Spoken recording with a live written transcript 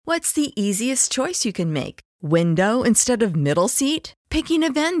What's the easiest choice you can make? Window instead of middle seat? Picking a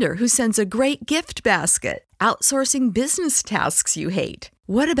vendor who sends a great gift basket? Outsourcing business tasks you hate?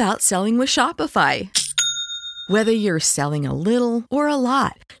 What about selling with Shopify? Whether you're selling a little or a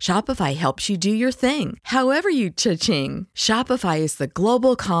lot, Shopify helps you do your thing, however you cha-ching. Shopify is the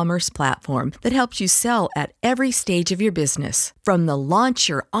global commerce platform that helps you sell at every stage of your business. From the launch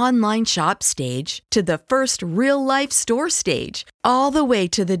your online shop stage to the first real-life store stage, all the way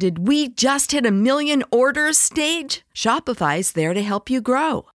to the did we just hit a million orders stage. Shopify's there to help you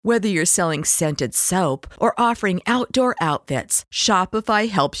grow. Whether you're selling scented soap or offering outdoor outfits, Shopify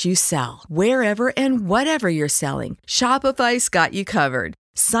helps you sell. Wherever and whatever you're selling, Shopify's got you covered.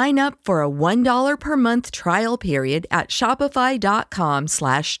 Sign up for a $1 per month trial period at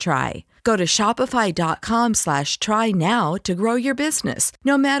shopify.com/try. Go to shopify.com/try now to grow your business,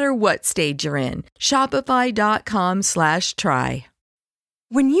 no matter what stage you're in. Shopify.com/try.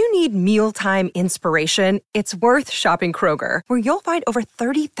 When you need mealtime inspiration, it's worth shopping Kroger, where you'll find over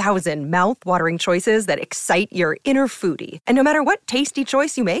 30,000 mouth-watering choices that excite your inner foodie. And no matter what tasty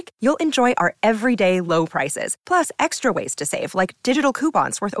choice you make, you'll enjoy our everyday low prices, plus extra ways to save, like digital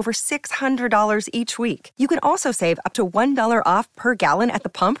coupons worth over $600 each week. You can also save up to $1 off per gallon at the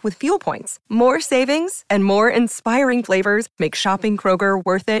pump with fuel points. More savings and more inspiring flavors make shopping Kroger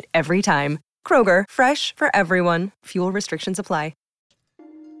worth it every time. Kroger, fresh for everyone. Fuel restrictions apply.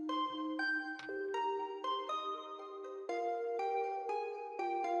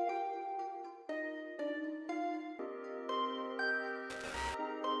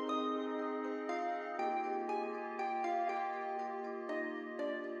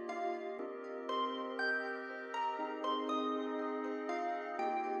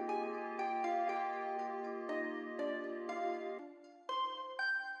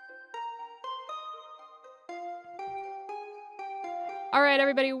 All right,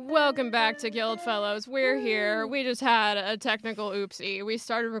 everybody, welcome back to Guildfellows. We're here. We just had a technical oopsie. We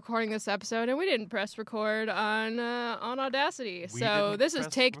started recording this episode, and we didn't press record on Audacity. So this is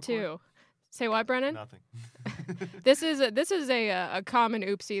take two. Say what, Brennan? Nothing. This is a common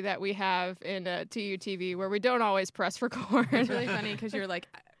oopsie that we have in TUTV where we don't always press record. It's really funny because you're like,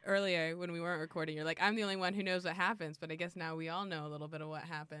 earlier when we weren't recording, you're like, I'm the only one who knows what happens, but I guess now we all know a little bit of what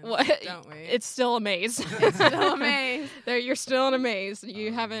happens, don't we? It's still a maze. It's still a maze. You're still in a maze.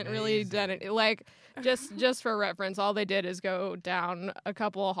 You haven't really done it. Like, just for reference, all they did is go down a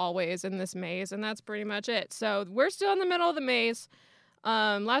couple of hallways in this maze, and that's pretty much it. So we're still in the middle of the maze.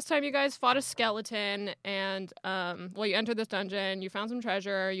 Last time you guys fought a skeleton, and you entered this dungeon, you found some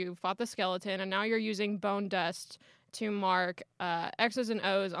treasure, you fought the skeleton, and now you're using bone dust to mark X's and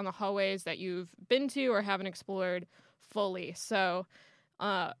O's on the hallways that you've been to or haven't explored fully. So,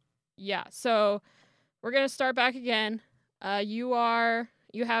 so we're gonna start back again. You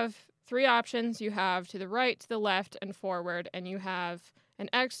have three options. You have to the right, to the left, and forward, and you have an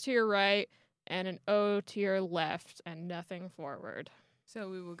X to your right and an O to your left, and nothing forward. So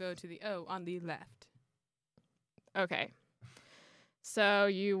we will go to the O on the left. Okay. So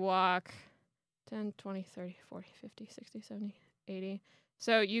you walk 10, 20, 30, 40, 50, 60, 70, 80.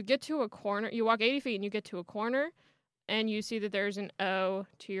 So you get to a corner. You walk 80 feet and you get to a corner, and you see that there's an O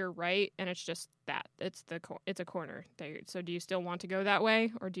to your right, and it's just that. It's a corner. So do you still want to go that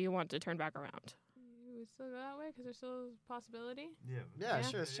way, or do you want to turn back around? You would still go that way because there's still a possibility? Yeah,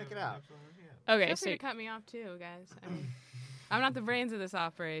 sure. Let's check it out. Okay, Feel so free to cut me off too, guys. I mean, I'm not the brains of this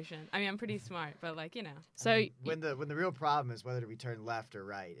operation. I mean, I'm pretty smart, but So when the real problem is whether we turn left or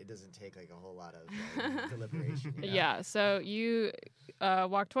right, it doesn't take like a whole lot of deliberation. You know? Yeah. So you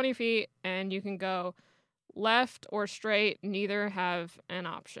walk 20 feet, and you can go left or straight. Neither have an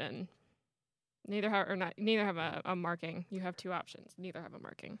option. Neither have a marking. You have two options. Neither have a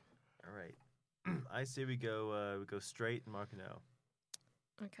marking. All right. I say we go straight and mark an O.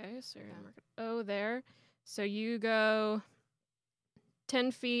 Okay, so you're gonna mark an O there. So you go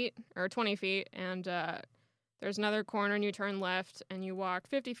 10 feet or 20 feet, and there's another corner, and you turn left, and you walk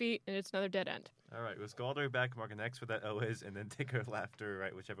 50 feet, and it's another dead end. All right, let's go all the way back, mark an X where that O is, and then take our left or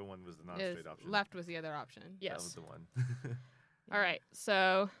right, whichever one was the non-straight option. Left was the other option. Yes. That was the one. All right,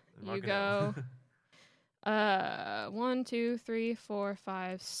 so you go 1, 2, 3, 4,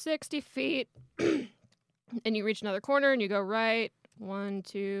 5, 60 feet, and you reach another corner, and you go right 1,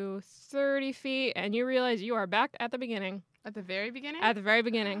 2, 30 feet, and you realize you are back at the beginning. At the very beginning? At the very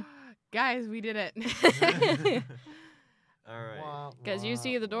beginning. Guys, we did it. All right. Because you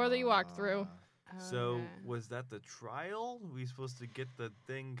see the door that you walked through. So, was that the trial? Were we supposed to get the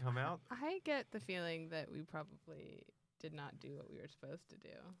thing come out? I get the feeling that we probably did not do what we were supposed to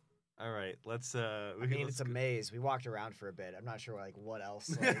do. All right, let's. I mean, it's a maze. We walked around for a bit. I'm not sure what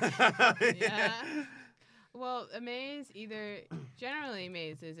else. Yeah. Well, a maze generally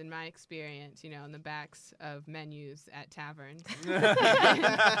mazes, in my experience, in the backs of menus at taverns.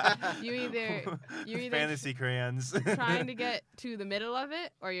 you either fantasy crayons trying to get to the middle of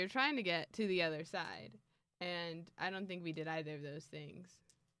it, or you're trying to get to the other side. And I don't think we did either of those things,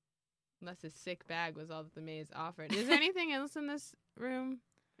 unless a sick bag was all that the maze offered. Is there anything else in this room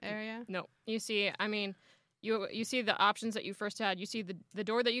area? No. You see, you see the options that you first had. You see the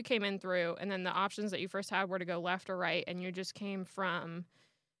door that you came in through, and then the options that you first had were to go left or right, and you just came from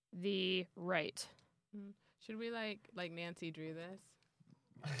the right. Should we like Nancy Drew this?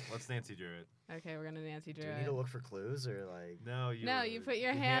 Let's Nancy Drew it. Okay, we're gonna Nancy Drew Do it. we need to look for clues or like? No, you put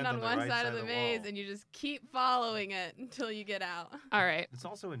your hand on one side of the maze and you just keep following it until you get out. All right. It's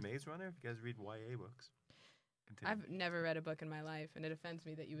also in Maze Runner if you guys read YA books. Continue. I've never read a book in my life, and it offends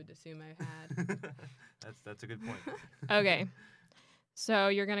me that you would assume I had. That's a good point. Okay. So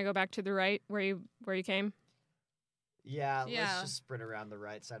you're gonna go back to the right where you came. Yeah, Yeah. let's just sprint around the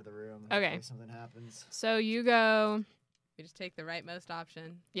right side of the room. Okay. Hopefully something happens. So you go. We just take the rightmost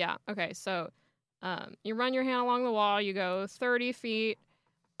option. Yeah. Okay. So, you run your hand along the wall. You go 30 feet,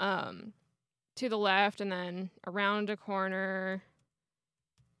 to the left, and then around a corner,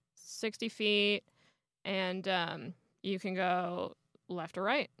 60 feet, and you can go left or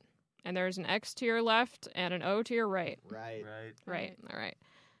right. And there's an X to your left and an O to your right. Right. Right. All right.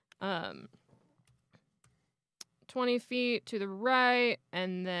 20 feet to the right,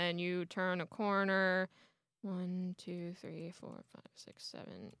 and then you turn a corner. 1, 2, 3, 4, 5, 6, 7,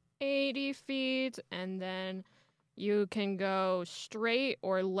 80 feet, and then you can go straight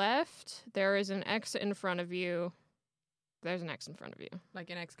or left. There is an X in front of you. There's an X in front of you. Like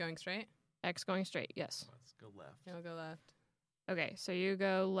an X going straight? X going straight, yes. Let's go left. Yeah, we'll go left. Okay, so you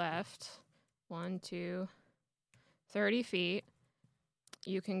go left. 1, 2, 30 feet.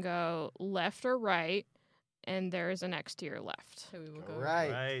 You can go left or right, and there's an X to your left. So we will go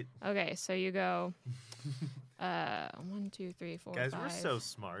Right. Okay, so you go 1, 2, 3, 4, Guys, 5. we're so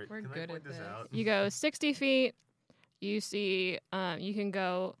smart. We're Can good I point at this this. out? You go 60 feet. You see, you can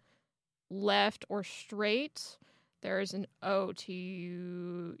go left or straight. There's an O to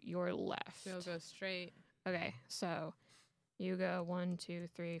your left. We'll go straight. Okay, so you go 1, 2,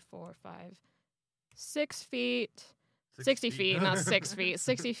 3, 4, 5, 6 feet. 60 feet, not 6 feet.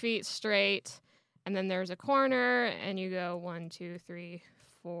 60 feet straight. And then there's a corner, and you go 1, 2, 3,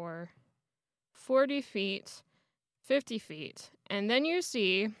 4, 40 feet, 50 feet. And then you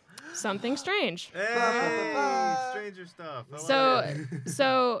see something strange. Hey, stranger stuff. I So, love it.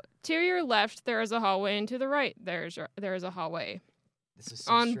 so to your left, there is a hallway, and to the right, there is a hallway. This is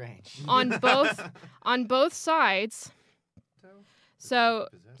so On- strange. On both sides. So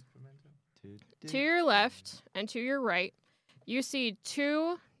to your left and to your right, you see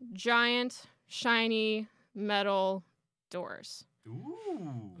 2 giant, shiny metal doors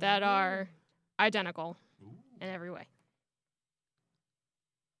Ooh. that are identical Ooh. in every way.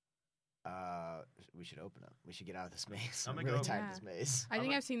 We should open them. We should get out of this maze. I'm I'm gonna really go- tired Yeah. of this maze. I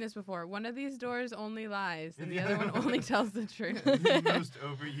think I've seen this before. One of these doors only lies, and the Yeah. other one only tells the truth. The most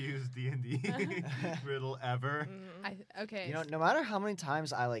overused D&D riddle ever. Okay. You know, no matter how many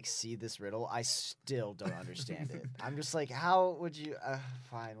times I see this riddle, I still don't understand it. I'm just like, how would you?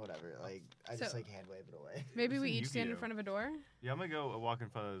 Fine, whatever. I just So- hand wave it away. Maybe It's we in each stand in Yu-Gi-Oh. front of a door. Yeah, I'm gonna go walk in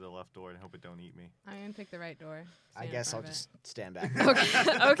front of the left door and hope it don't eat me. I'm gonna pick the right door. I Stand in guess I'll front of it. just stand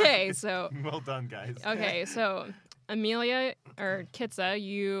back. Okay, so Well done, guys. okay, so Amelia or Kitsa,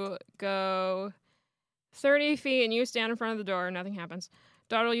 you go 30 feet and you stand in front of the door. Nothing happens.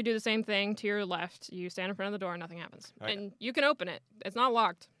 Dawdle, you do the same thing to your left. You stand in front of the door. Nothing happens. All right. And you can open it. It's not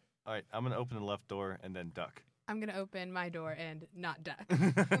locked. All right, I'm gonna open the left door and then duck. I'm gonna open my door and not duck.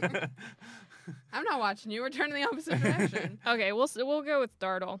 I'm not watching you. We're turning the opposite direction. Okay, we'll go with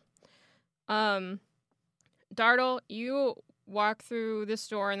Dawdle. Dawdle, you walk through this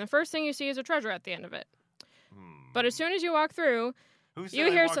door, and the first thing you see is a treasure at the end of it. But as soon as you walk through, Who said you I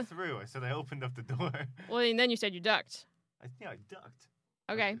hear walked some- through? I said I opened up the door. well, and then you said you ducked. I ducked.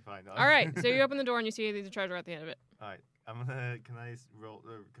 Okay. Fine. All right, so you open the door and you see the treasure at the end of it. All right, I'm gonna. Can I roll?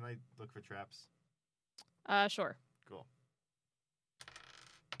 Can I look for traps? Sure. Cool.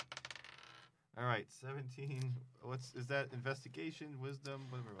 All right, 17. Is that? Investigation, wisdom,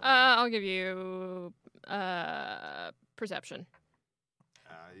 whatever. I'll give you perception.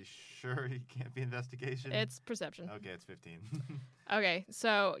 You sure it can't be investigation? It's perception. Okay, it's 15. Okay,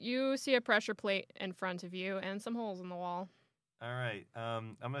 so you see a pressure plate in front of you and some holes in the wall. All right,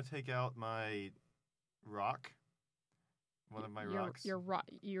 I'm gonna take out my rock, One of my Your- rocks. Your rock.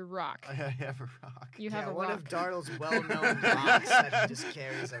 Your rock. I have a rock. You have a one rock. of Dartle's well-known rocks that he just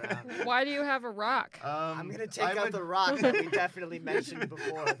carries around. Why do you have a rock? I'm gonna take out the rock that we definitely mentioned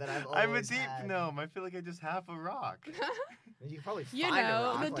before that I've I'm a always deep had. gnome. I feel like I just have a rock. You can probably find You a know,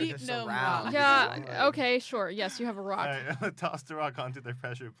 rock, the like, deep just gnome around, rock. Yeah. you know, like- Okay. Sure. Yes, you have a rock. All right, toss the rock onto the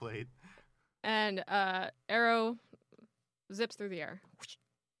pressure plate. And arrow zips through the air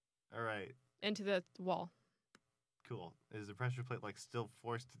All right, into the wall. cool. Is the pressure plate like still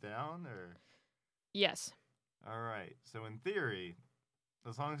forced down, or? Yes. All right. So in theory,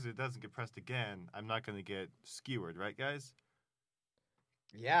 as long as it doesn't get pressed again, I'm not going to get skewered, right, guys?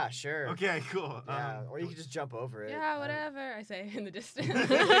 Yeah, sure. Okay, cool. Yeah, or you can just jump over it. Yeah, whatever. I say in the distance.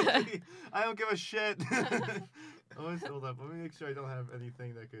 I don't give a shit. Hold up. Let me make sure I don't have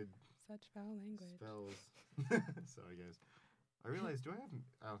anything that could Such foul language. spells. Sorry, guys. I realized.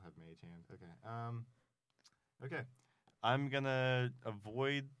 I don't have mage hand. Okay. Okay. I'm gonna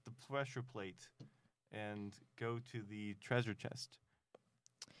avoid the pressure plate and go to the treasure chest.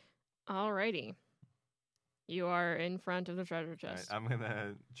 Alrighty. You are in front of the treasure All right, chest. I'm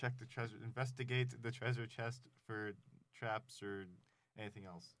gonna check the treasure, investigate the treasure chest for traps or anything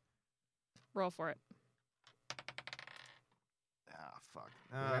else. Roll for it. Ah, fuck.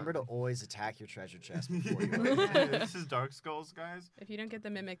 Remember to always attack your treasure chest before you open Yeah, it. this is Dark Skulls, guys. If you don't get the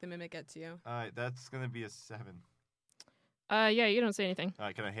mimic gets you. All right, that's gonna be a 7. Yeah, you don't say anything. All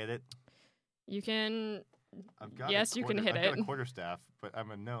right, can I hit it? You can. I've got Yes, you can hit I've got a it. quarterstaff, but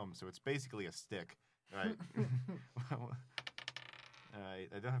I'm a gnome, so it's basically a stick. Right. All right,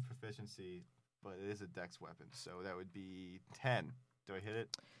 I don't have proficiency, but it is a dex weapon, so that would be 10. Do I hit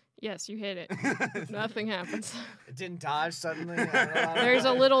it? Yes, you hit it. Nothing happens. It didn't dodge suddenly. I don't know. There's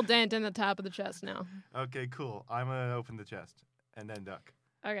a little dent in the top of the chest now. Okay, cool. I'm gonna open the chest and then duck.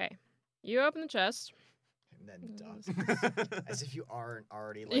 Okay. You open the chest. And then duck. As if you aren't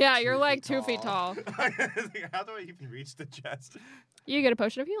already like Yeah, 2 you're like feet 2 feet tall. How do I even reach the chest? You get a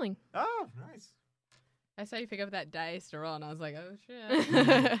potion of healing. Oh, nice. I saw you pick up that dice to roll, and I was like, oh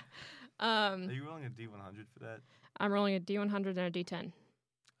shit. Are you rolling a D100 for that? I'm rolling a D100 and a D10.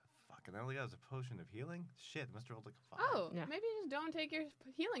 Fucking hell, yeah, it was a potion of healing? Shit, must have rolled like a 5. Oh, Yeah. maybe just don't take your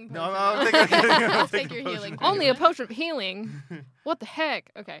healing potion. No, I'll take it. I'll I'll take take the your potion. healing. Only a potion. potion of healing. What the heck?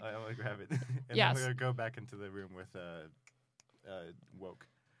 Okay. I want to grab it. And Yes. I'm going to go back into the room with Woke.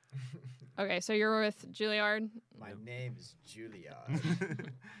 Okay, so you're with Juilliard. My name is Julia.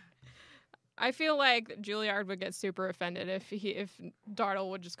 I feel like Juilliard would get super offended if Dartle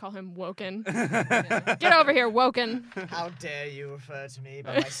would just call him Woken. Get Get over here, Woken. How dare you refer to me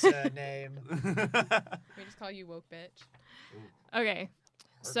by my surname? We just call you woke bitch. Okay.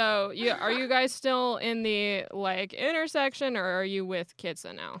 So, are you guys still in the like intersection, or are you with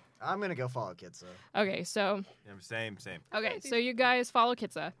Kitsa now? I'm gonna go follow Kitsa. Okay, so Yeah, same. you guys follow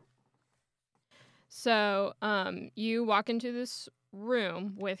Kitsa. So, you walk into this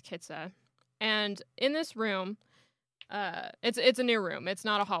room with Kitsa, and in this room, it's a new room. It's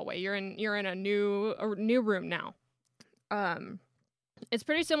not a hallway. You're in a new room now. It's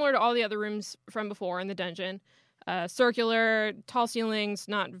pretty similar to all the other rooms from before in the dungeon. Circular, tall ceilings,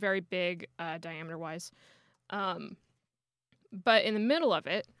 not very big diameter wise. But in the middle of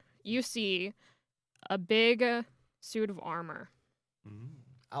it, you see a big suit of armor.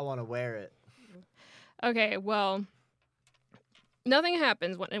 I want to wear it. Okay, well, nothing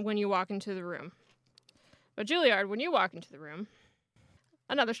happens when you walk into the room. But Juilliard, when you walk into the room,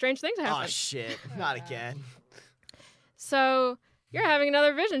 another strange thing Oh happens. shit! Not again. So you're having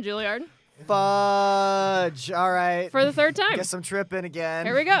another vision, Juilliard, Fudge. All right. for the third time. Guess I'm tripping again.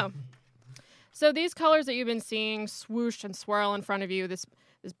 Here we go. So these colors that you've been seeing swoosh and swirl in front of you, this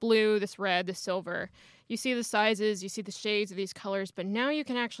blue, this red, this silver, you see the sizes, you see the shades of these colors, but now you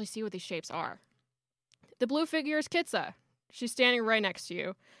can actually see what these shapes are. The blue figure is Kitsa. She's standing right next to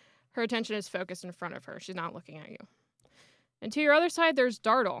you. Her attention is focused in front of her. She's not looking at you. And to your other side, there's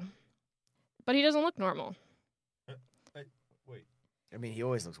Dartle. But he doesn't look normal. Wait. I mean, he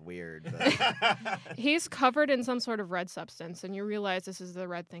always looks weird. But... He's covered in some sort of red substance, and you realize this is the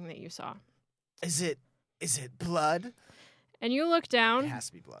red thing that you saw. Is it blood? And you look It down, has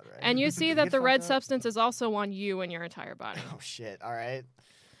to be blood, right? and you see Did that he the get red fucked up? substance is also on you and your entire body. Oh shit! All right.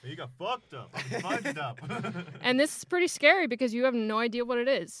 You got fucked up. Fucked up. And this is pretty scary because you have no idea what it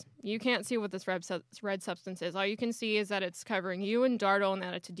is. You can't see what this red substance is. All you can see is that it's covering you and Dartle and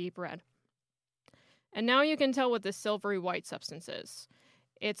that it's a deep red. And now you can tell what this silvery white substance is.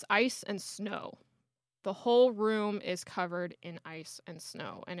 It's ice and snow. The whole room is covered in ice and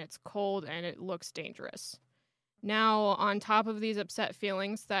snow, and it's cold and it looks dangerous. Now, on top of these upset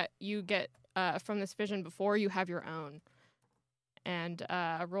feelings that you get from this vision before, you have your own. and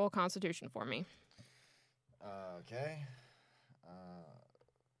roll Constitution for me. Okay.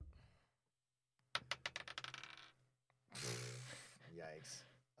 Yikes.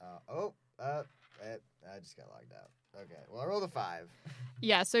 I just got logged out. Okay. Well, I rolled a 5.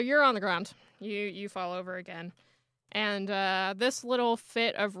 Yeah, so you're on the ground. You fall over again. And this little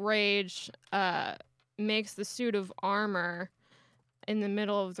fit of rage makes the suit of armor in the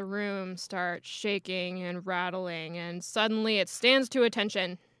middle of the room start shaking and rattling, and suddenly it stands to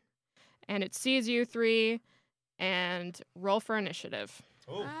attention. And it sees you 3, and roll for initiative.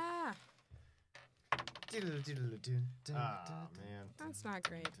 Oh. Ah, Ah, man. that's not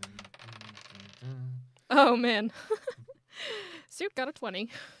great. Oh, man. Suit got a 20.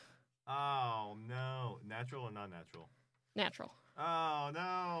 Oh, no. Natural or non-natural? Natural. Oh,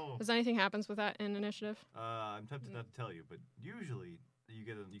 no. Does anything happens with that in initiative? I'm tempted not to tell you, but usually you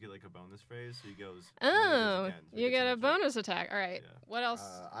get like a bonus phrase, so he goes. Oh, again, so you gets get a an extra. bonus attack. All right. Yeah. What else?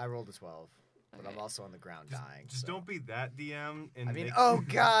 I rolled a 12, but I'm Okay. also on the ground dying. Just so. don't be that DM. And I mean, make- oh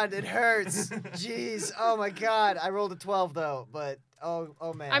god, it hurts. Jeez, oh my god. I rolled a 12 though, but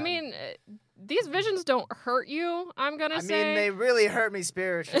oh man. I mean, these visions don't hurt you, I'm going to I say. mean, they really hurt me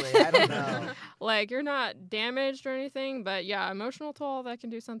spiritually. I don't know. Like, you're not damaged or anything, but yeah, emotional toll, that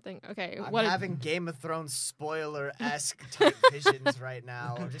can do something. Okay, I'm what? having Game of Thrones spoiler-esque type visions right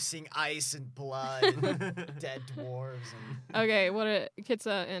now. I'm just seeing ice and blood and dead dwarves and Okay,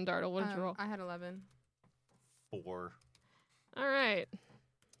 Kitsa and Dartle, what did you roll? I had 11. 4. All right.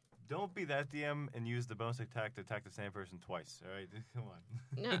 Don't be that DM and use the bonus attack to attack the same person twice. All right, come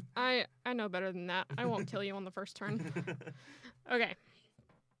on. No, I know better than that. I won't kill you on the first turn. Okay.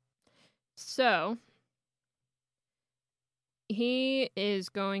 So, he is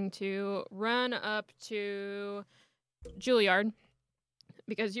going to run up to Juilliard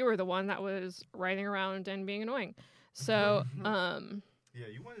because you were the one that was riding around and being annoying. So, Yeah,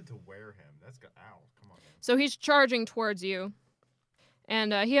 you wanted to wear him. That's ow. Come on, man. so he's charging towards you.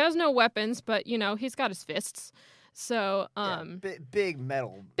 And he has no weapons, but, he's got his fists. So, big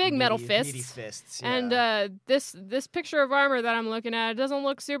metal, big metal meaty fists. fists. and yeah. this picture of armor that I'm looking at, it doesn't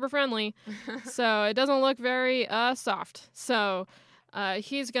look super friendly. So it doesn't look very soft. So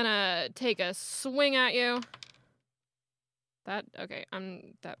he's gonna take a swing at you. That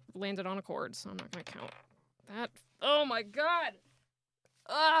landed on a cord, so I'm not gonna count that. Oh my god!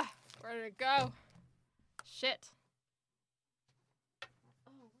 Where did it go? Shit.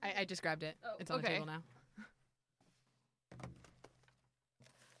 I just grabbed it. Oh, It's on the okay. table now.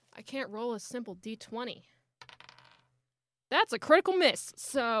 I can't roll a simple D20. That's a critical miss.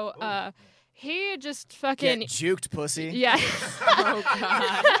 So he just fucking Get juked, pussy. yeah. Oh,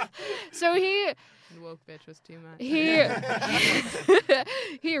 God. So he Woke bitch was too much.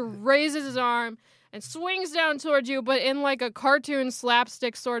 he raises his arm and swings down towards you, but in like a cartoon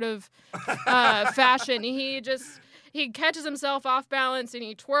slapstick sort of fashion. He catches himself off balance and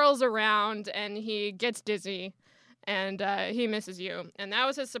he twirls around and he gets dizzy and he misses you. And that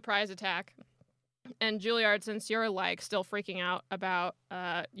was his surprise attack. And Juilliard, since you're like still freaking out about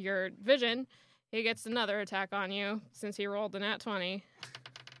your vision, he gets another attack on you since he rolled the nat 20.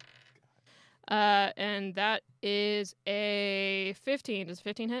 And that is a 15. Does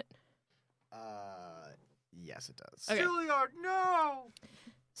 15 hit? Yes, it does. Okay. Juilliard, no!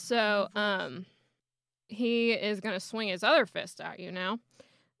 So, he is going to swing his other fist at you now.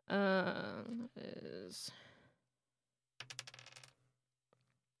 Is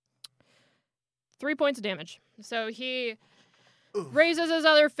 3 points of damage. So he raises his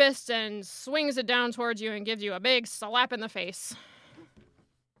other fist and swings it down towards you and gives you a big slap in the face.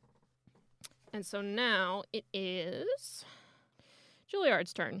 And so now it is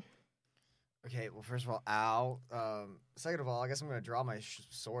Juilliard's turn. Okay, well, first of all, ow. Second of all, I guess I'm gonna draw my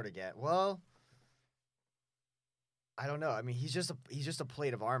sword again. Well, I don't know. I mean, he's just a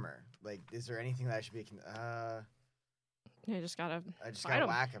plate of armor. Like, is there anything that I should be? You just gotta I just fight gotta him.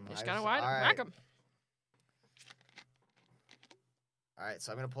 whack him. You just I gotta just- whack, all right. whack him. All right,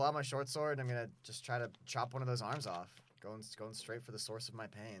 so I'm gonna pull out my short sword and I'm gonna just try to chop one of those arms off. Going straight for the source of my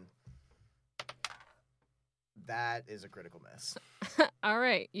pain. That is a critical miss. All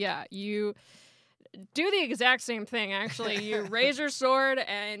right, yeah, you do the exact same thing, actually. You raise your sword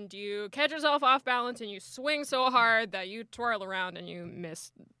and you catch yourself off balance and you swing so hard that you twirl around and you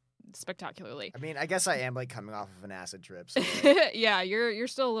miss spectacularly. I mean, I guess I am like coming off of an acid trip. So Yeah, you're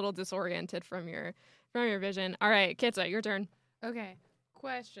still a little disoriented from your vision. All right, Kitsa, your turn. Okay.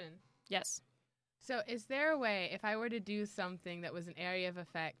 Question. Yes. So, is there a way, if I were to do something that was an area of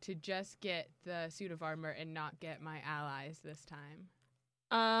effect, to just get the suit of armor and not get my allies this time?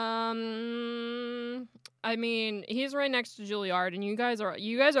 I mean, he's right next to Juilliard, and you guys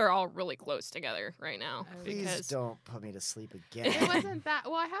are all really close together right now. Please because don't put me to sleep It again. wasn't that.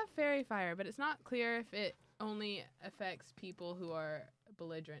 Well, I have fairy fire, but it's not clear if it only affects people who are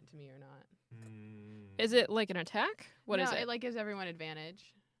belligerent to me or not. Is it like an attack? What is No, it? it like gives everyone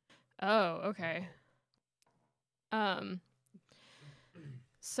advantage. Oh, okay.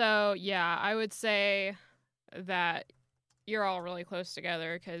 So yeah, I would say that you're all really close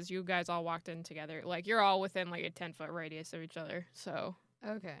together because you guys all walked in together. Like you're all within like a 10-foot radius of each other. So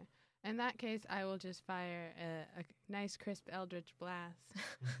Okay. In that case, I will just fire a nice crisp eldritch blast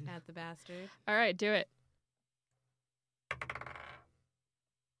at the bastard. all right, do it.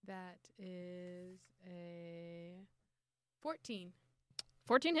 That is a 14.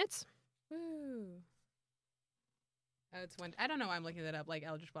 14 hits. Woo. Oh, it's one. I don't know why I'm looking that up. Like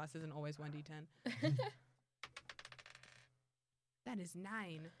Eldritch Blast isn't always 1d10. That is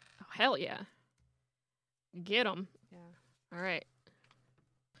 9. Oh hell yeah! Get him. Yeah. All right.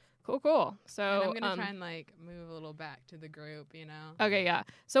 Cool. So And I'm gonna try and like move a little back to the group, you know. Okay, yeah.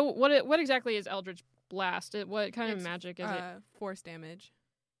 So what exactly is Eldritch Blast? What kind of It's, magic is it? Force damage.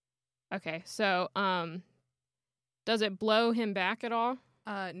 Okay, so does it blow him back at all?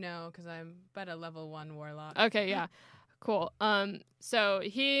 No, because I'm but a level 1 warlock. Okay, yeah. Cool. So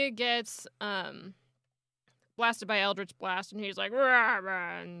he gets blasted by Eldritch Blast, and he's like, rah,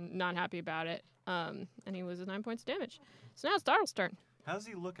 rah, and not happy about it. And he loses 9 points of damage. So now it's Dartle's turn. How's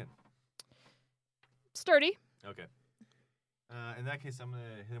he looking? Sturdy. Okay. In that case, I'm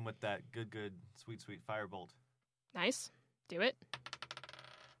gonna hit him with that good, sweet firebolt. Nice. Do it.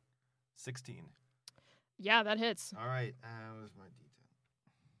 16. Yeah, that hits. All right. Where's my D10?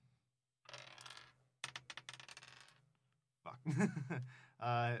 Fuck.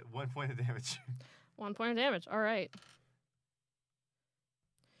 1 point of damage. 1 point of damage. All right.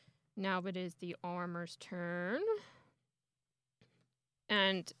 Now it is the armor's turn.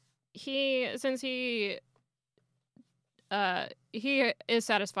 And since he is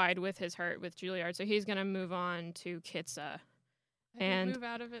satisfied with his hurt with Juilliard, so he's gonna move on to Kitsa. I didn't And- move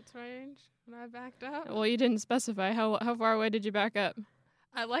out of its range when I backed up. Well, you didn't specify how far away did you back up?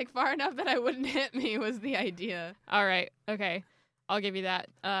 I like far enough that I wouldn't hit me was the idea. All right, okay, I'll give you that.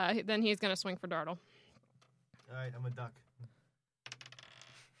 Then he's gonna swing for Dartle. All right, I'm a duck.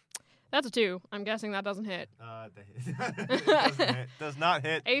 That's a 2. I'm guessing that doesn't hit. That hit. Doesn't hit. Does not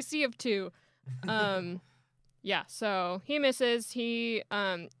hit. AC of 2. Yeah, so he misses. He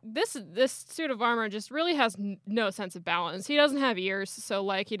this suit of armor just really has no sense of balance. He doesn't have ears, so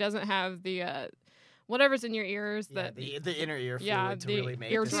like he doesn't have the whatever's in your ears that the inner ear fluid yeah, to the really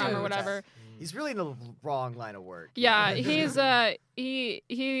make eardrum this or suit. whatever. He's really in the wrong line of work. Yeah, he's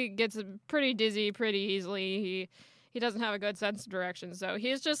he gets pretty dizzy pretty easily. He doesn't have a good sense of direction, so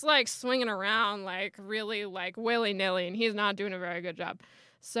he's just like swinging around like really like willy-nilly, and he's not doing a very good job.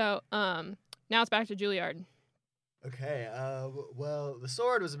 So now it's back to Juilliard. Okay, well, the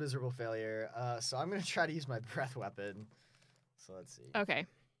sword was a miserable failure, so I'm going to try to use my breath weapon. So let's see. Okay.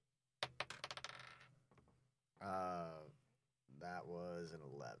 That was an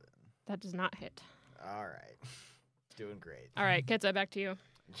 11. That does not hit. All right. Doing great. All right, Kitsa, back to you.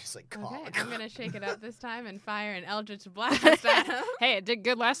 Just like, Okay, caw. I'm gonna shake it up this time and fire an Eldritch Blast at him. Hey, it did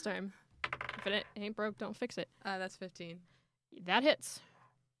good last time. If it ain't broke, don't fix it. That's 15. That hits.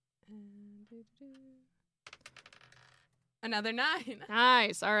 Another 9.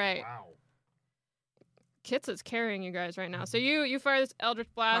 Nice. All right. Wow. Kitsa's carrying you guys right now. So you fire this Eldritch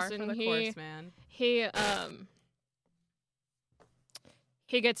Blast, Par for and the course, man. he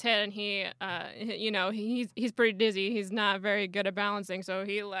gets hit, and he's pretty dizzy. He's not very good at balancing, so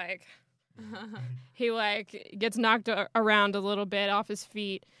he gets knocked around a little bit off his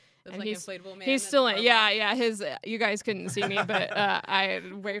feet. That's and like he's inflatable man. he's and still Warlock. yeah. His you guys couldn't see me, but I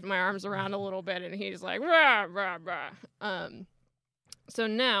waved my arms around a little bit, and he's like rah rah rah. So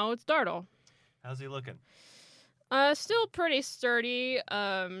now it's Dartle. How's he looking? Still pretty sturdy.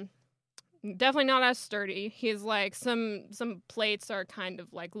 Definitely not as sturdy. He's like some plates are kind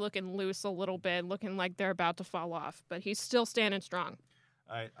of like looking loose a little bit, looking like they're about to fall off, but he's still standing strong.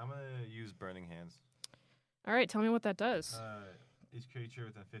 All right, I'm gonna use Burning Hands. All right, tell me what that does. Each creature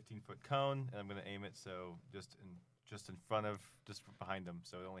with a 15-foot cone, and I'm gonna aim it so just behind him,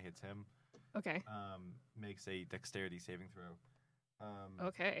 so it only hits him. Okay. Makes a dexterity saving throw.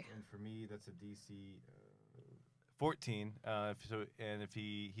 Okay. And for me, that's a DC 14. If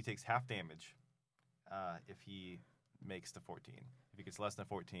he takes half damage, if he makes the 14. If he gets less than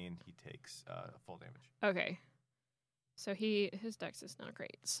 14, he takes full damage. Okay. So his dex is not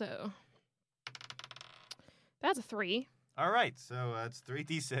great. So that's a 3. All right, so that's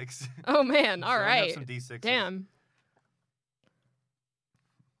 3d6. Oh man! All So I have right. some d6s. Damn.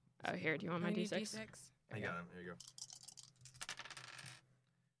 Oh, here. Do you want my I need d6? I got him. There you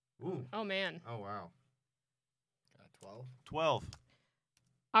go. Ooh. Oh man. Oh wow. 12. 12.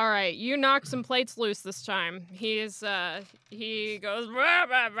 All right, you knock some plates loose this time. He goes rah,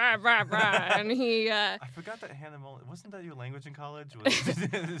 rah, rah, rah, rah, and he I forgot that wasn't that your language in college? Was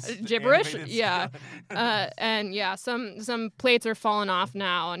gibberish. animated Yeah, stuff? and yeah, some plates are falling off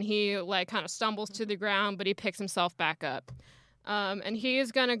now, and he like kind of stumbles to the ground, but he picks himself back up, and he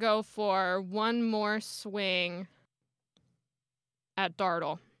is gonna go for one more swing at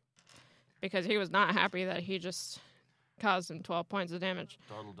Dartle because he was not happy that he just caused him 12 points of damage.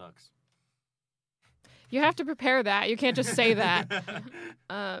 Dartle ducks. You have to prepare that. You can't just say that.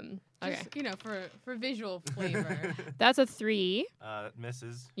 Okay. Just, for visual flavor. That's a 3.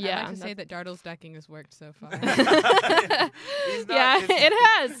 Misses. Yeah. I'd like to say that Dartle's ducking has worked so far. He's not- Yeah, it's- it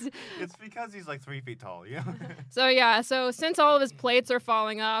has. It's because he's like 3 feet tall, you know? So since all of his plates are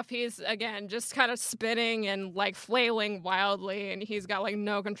falling off, he's again just kind of spinning and like flailing wildly, and he's got like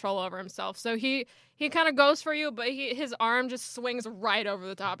no control over himself. So he kind of goes for you, but his arm just swings right over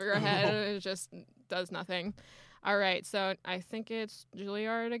the top of your head, and it just does nothing. All right, so I think it's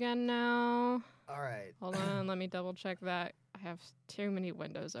Juilliard again now. All right. Hold on, let me double check that. I have too many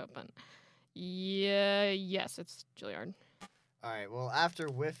windows open. Yeah, yes, it's Juilliard. All right. Well, after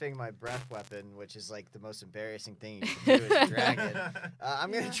whiffing my breath weapon, which is like the most embarrassing thing you can do as a dragon,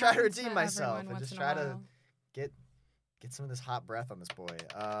 I'm gonna try to redeem myself and just try to get some of this hot breath on this boy.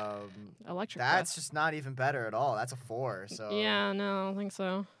 Electric. That's just not even better at all. That's a 4. So Yeah, no, I don't think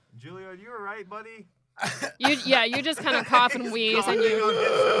so. Juilliard, you were right, buddy. You just kind of cough and wheeze, and Coughing on his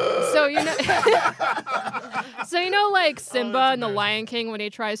own. so you know like Simba that's in The embarrassing. Lion King when he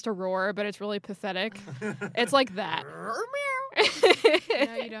tries to roar, but it's really pathetic. It's like that.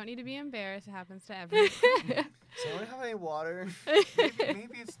 No, you don't need to be embarrassed. It happens to everyone. Does anyone have any water?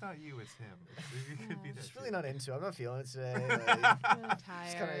 Maybe it's not you, it's him. It could be I'm that just really too. not into it. I'm not feeling it today. Like, Really just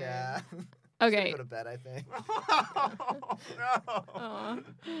tired. kind of, yeah. Okay. Go to bed, I think. Oh, no. Aw,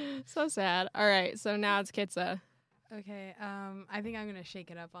 so sad. All right, so now it's Kitsa. Okay, I think I'm gonna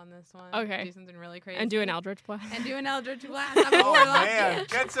shake it up on this one. Okay. Do something really crazy. And do an Eldritch Blast. And do an Eldritch Blast. I'm a Oh, warlock. man.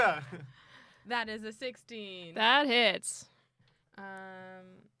 Ketsa. That is a 16. That hits.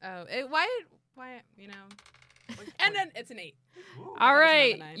 Why, and then it's an 8. Ooh. All that was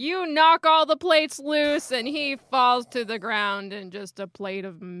right, another 9. you knock all the plates loose, and he falls to the ground in just a plate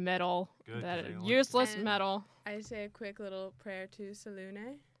of metal. Good, That 'cause they look- useless And- metal. I say a quick little prayer to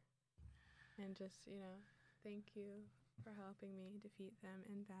Salune. And just, thank you for helping me defeat them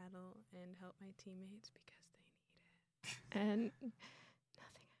in battle and help my teammates because they need And nothing it.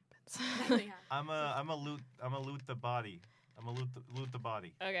 happens. Nothing happens. I'm a loot the body. I'm a loot the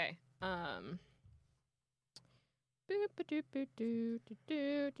body. Okay.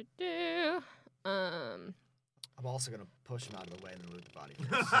 Boop-a-doop-a-doo-doo-doo-doo-doo. I'm also going to push him out of the way and then loot the body.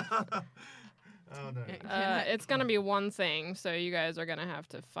 Oh no. It's gonna be one thing, so you guys are gonna have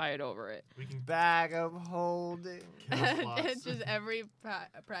to fight over it. We can Bag of holding. It's just every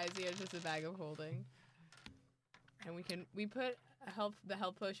prize here is just a bag of holding. And we put the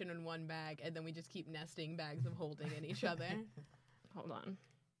health potion in one bag, and then we just keep nesting bags of holding in each other. Hold on.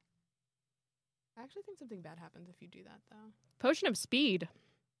 I actually think something bad happens if you do that, though. Potion of speed.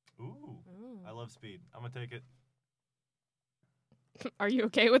 Ooh. Ooh. I love speed. I'm gonna take it. Are you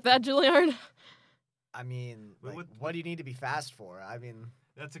okay with that, Juilliard? I mean, Wait, like, what- what do you need to be fast for? I mean,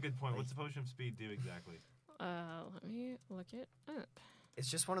 That's a good point. What's the potion of speed do exactly? Let me look it up. it's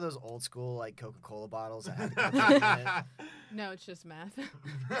just one of those old school, like, Coca-Cola bottles that have the Coca-Cola in it. No, it's just math.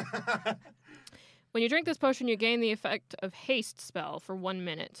 When you drink this potion, you gain the effect of haste spell for 1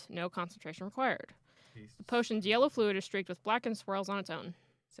 minute. No concentration required. The potion's yellow fluid is streaked with black and swirls on its own.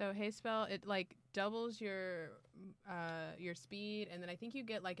 So haste spell, it like doubles your speed, and then I think you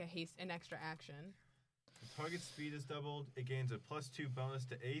get like an extra action. The target speed is doubled. It gains a +2 bonus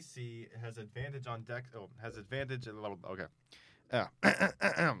to AC. It has advantage on dex. Oh, has advantage. Okay.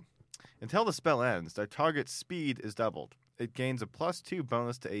 Until the spell ends, their target's speed is doubled. It gains a +2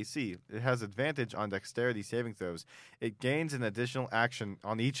 bonus to AC. It has advantage on dexterity saving throws. It gains an additional action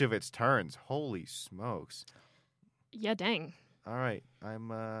on each of its turns. Holy smokes. Yeah, dang. All right. I'm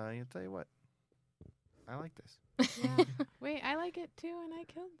going to tell you what. I like this. Yeah. Wait, I like it too, and I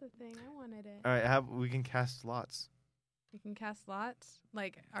killed the thing. I wanted it. All right. We can cast slots. You can cast lots.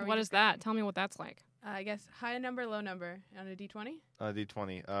 Like, are we What just is that? Tell me what that's like. I guess high number, low number on a d20.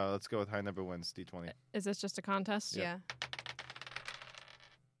 D20. Let's go with high number wins. D20. Is this just a contest? Yeah.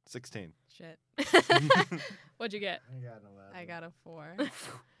 16. Shit. What'd you get? I got an 11. I got a 4.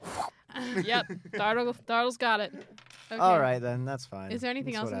 Yep, Dartle's got it. Okay. All right, then. That's fine. Is there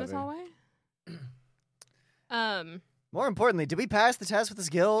anything It's else in this whatever. hallway? More importantly, did we pass the test with this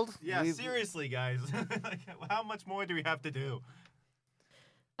guild? Yeah, We- seriously, guys. Like, how much more do we have to do?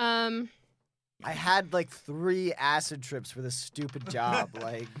 I had like 3 acid trips for this stupid job.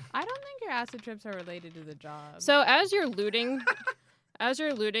 Like, I don't think your acid trips are related to the job. So as you're looting,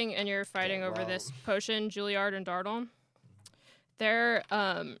 and you're fighting Yeah, over well. this potion, Juilliard and Dartle, there,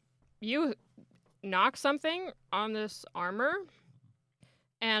 you knock something on this armor,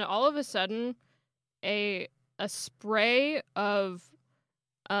 and all of a sudden, a spray of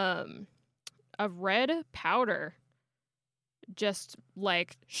red powder just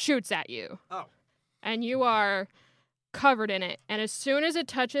like shoots at you. Oh. And you are covered in it. And as soon as it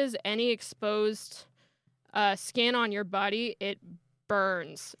touches any exposed skin on your body, it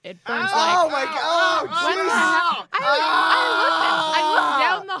burns. It burns oh like my god! What the jeez. hell? I looked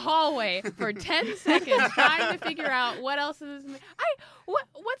down the hallway for 10 seconds trying to figure out what else is.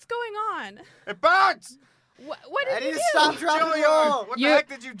 What's going on? It burns! What I did need you to do? stop dropping the Juilliard, ore. what You- the heck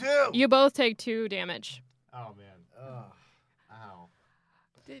did you do? You both take 2 damage. Oh, man. Ugh. Ow.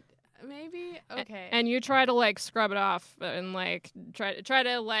 Maybe okay. And you try to like scrub it off and like try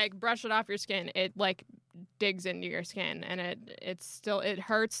to like brush it off your skin. It like digs into your skin and it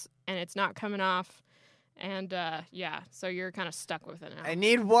hurts and it's not coming off. And yeah, so you're kind of stuck with it now. I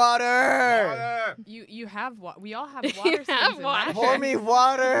need water. Water! you have we all have water. You have skins in water. that Pour shirt. me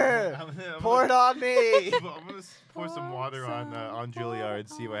water. I'm Pour it on me. I'm gonna pour some water on Juilliard,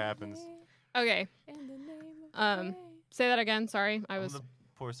 see what happens. Okay, In the name of Um, faith. say that again. Sorry, I I'm was gonna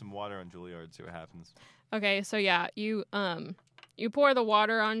pour some water on Juilliard, see what happens. okay. So yeah, you pour the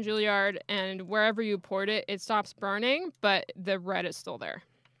water on Juilliard, and wherever you poured it, it stops burning, but the red is still there.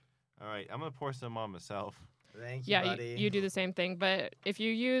 All right, I'm gonna pour some on myself. Thank you, Yeah, buddy. you do the same thing. But if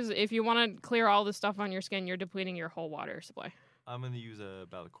you want to clear all the stuff on your skin, you're depleting your whole water supply. I'm gonna use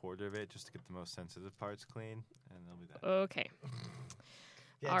about a quarter of it just to get the most sensitive parts clean, and that'll be that. Okay.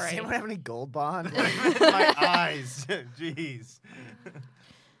 Yeah, all does right. anyone have any gold bond? My eyes, jeez.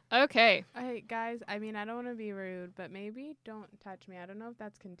 Okay. Hey guys, I mean I don't want to be rude, but maybe don't touch me. I don't know if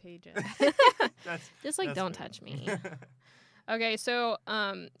that's contagious. Just like That's don't fair. touch me. Okay, so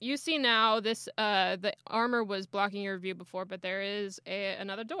you see now this the armor was blocking your view before, but there is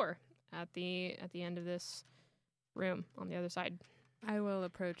another door at the end of this room on the other side. I will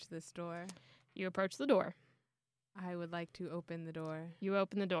approach this door. You approach the door. I would like to open the door. You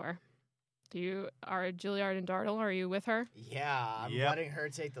open the door. Are Juilliard and Dartle? Are you with her? Yeah, I'm Yep. letting her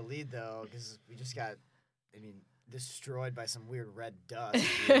take the lead though, because we just got, destroyed by some weird red dust.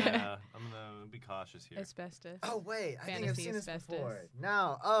 Yeah, I'm gonna be cautious here. Asbestos. Oh wait, I think I've Fantasy seen this asbestos. before.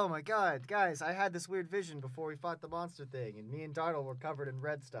 No, oh my god, guys, I had this weird vision before we fought the monster thing, and me and Dartle were covered in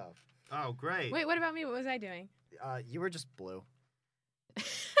red stuff. Oh, great. Wait, what about me? What was I doing? You were just blue.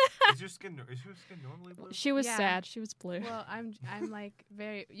 Is your skin normally blue? She was Yeah. sad. She was blue. Well, I'm like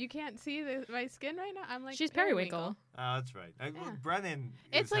very. You can't see my skin right now. I'm like She's periwinkle. Oh, that's right. Yeah. Brennan.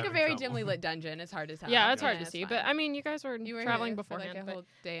 It's is like a having very trouble. dimly lit dungeon. It's hard to tell. Yeah, it's hard to it's see. fine. But I mean, you guys were You were traveling here beforehand. for like a but whole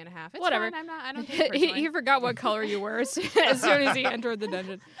day and a half. It's whatever. Fine. I'm not. I don't take it personally. he forgot what color you were as soon as he entered the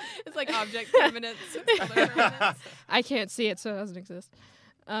dungeon. It's like object permanence. color permanence. I can't see it, so it doesn't exist.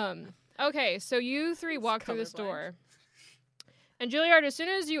 Okay, so you three walk through this colorblind. door. And Juilliard, as soon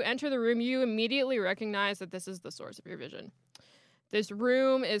as you enter the room, you immediately recognize that this is the source of your vision. This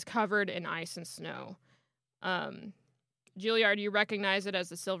room is covered in ice and snow. Juilliard, you recognize it as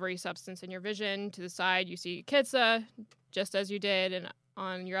the silvery substance in your vision. To the side, you see Kitsa, just as you did, and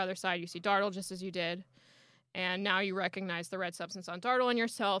on your other side, you see Dartle, just as you did. And now you recognize the red substance on Dartle and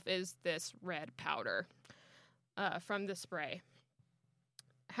yourself is this red powder from the spray.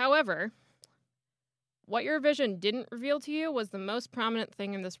 However, what your vision didn't reveal to you was the most prominent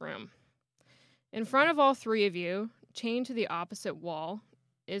thing in this room. In front of all three of you, chained to the opposite wall,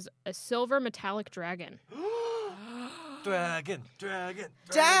 is a silver metallic dragon. Dragon.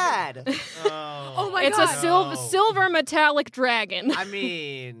 Dad! Oh, my It's God. a no. silver metallic dragon. I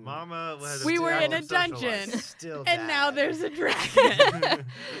mean, Mama, let We us were in a socialize. dungeon. still And Dad. now there's a dragon.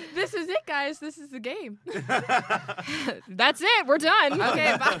 This is it, guys. This is the game. That's it. We're done.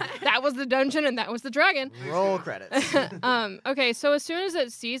 Okay, bye. That was the dungeon and that was the dragon. Roll credits. Okay, so as soon as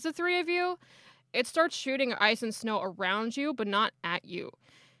it sees the three of you, it starts shooting ice and snow around you, but not at you.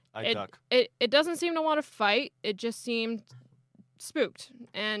 I duck. It doesn't seem to want to fight. It just seemed spooked.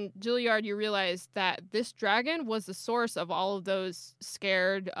 And Juilliard, you realize that this dragon was the source of all of those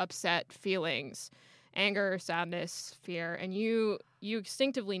scared, upset feelings. anger, sadness, fear, and you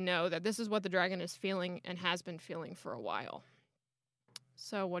instinctively know that this is what the dragon is feeling and has been feeling for a while.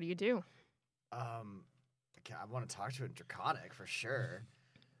 So what do you do? Okay, I want to talk to a Draconic for sure.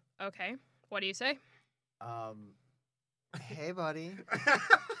 Okay. What do you say? Hey, buddy.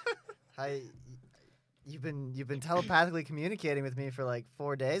 Hi. You've been telepathically communicating with me for like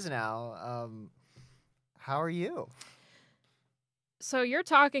 4 days now. How are you? So you're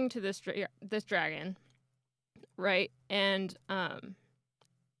talking to this dragon, right? And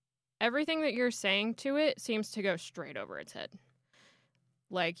everything that you're saying to it seems to go straight over its head.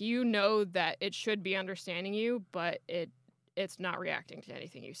 Like, you know that it should be understanding you, but it's not reacting to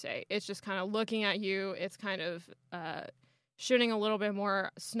anything you say. It's just kind of looking at you. It's kind of shooting a little bit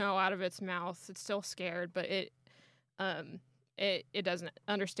more snow out of its mouth. It's still scared, but it doesn't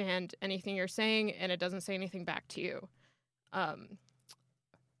understand anything you're saying, and it doesn't say anything back to you.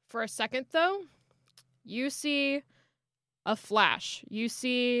 For a second, though, you see a flash. You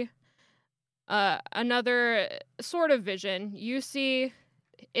see another sort of vision. You see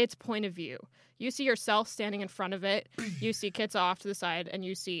its point of view. You see yourself standing in front of it. You see Kitsa off to the side, and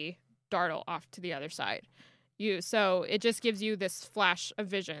you see Dartle off to the other side. So it just gives you this flash of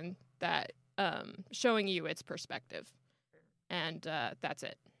vision that showing you its perspective, and that's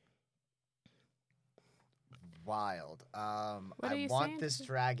it. Wild. What are I you want saying this to-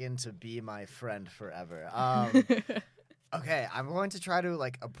 dragon to be my friend forever. Okay, I'm going to try to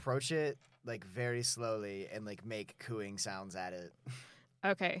like approach it like very slowly and like make cooing sounds at it.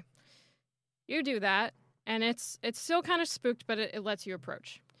 Okay. You do that, and it's still kind of spooked, but it lets you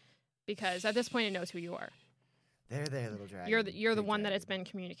approach. Because at this point it knows who you are. There, little dragon. You're the big one that it's dragon.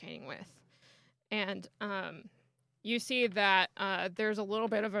 been communicating with. And you see that there's a little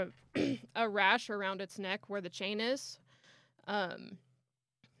bit of a rash around its neck where the chain is. And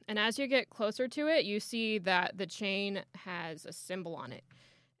as you get closer to it, you see that the chain has a symbol on it.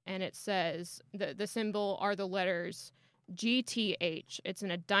 And it says, the symbol are the letters GTH. It's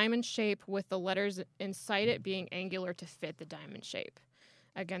in a diamond shape with the letters inside it being angular to fit the diamond shape.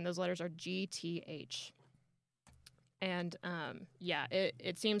 Again, those letters are GTH. And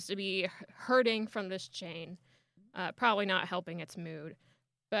it seems to be hurting from this chain. Probably not helping its mood.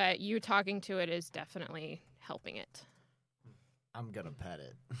 But you talking to it is definitely helping it. I'm gonna pet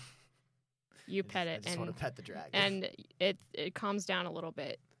it. You pet I it, just want to pet the dragon. and it calms down a little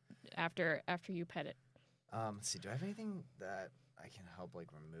bit after you pet it. Let's see. Do I have anything that I can help like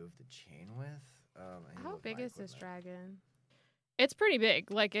remove the chain with? I need to How look big my is this equipment. dragon? It's pretty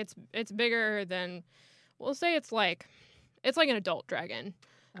big. Like it's bigger than, we'll say it's like an adult dragon.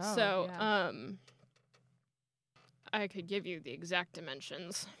 Oh, So yeah. I could give you the exact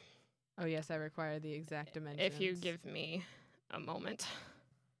dimensions Oh, yes, I require the exact dimensions. if you give me a moment.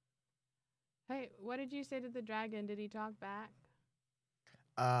 Hey, what did you say to the dragon? Did he talk back?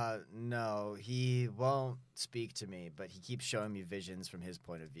 No, he won't speak to me, but he keeps showing me visions from his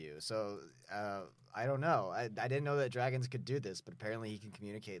point of view. So, I don't know. I didn't know that dragons could do this, but apparently he can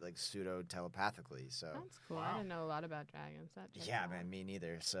communicate like pseudo telepathically. So, That's cool. Wow. I didn't know a lot about dragons. That checks yeah, out. man, me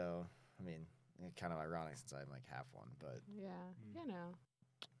neither. So, I mean, it's kind of ironic since I'm like half one, but Yeah, you know.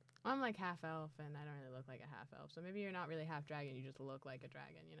 I'm like half elf, and I don't really look like a half elf. So maybe you're not really half dragon. You just look like a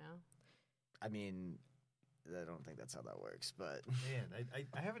dragon, you know? I mean, I don't think that's how that works. But Man,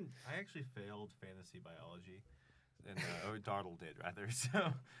 I haven't. I actually failed fantasy biology, and or Dartle did rather. So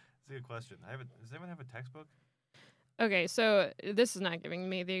it's a good question. Does anyone have a textbook? Okay, so this is not giving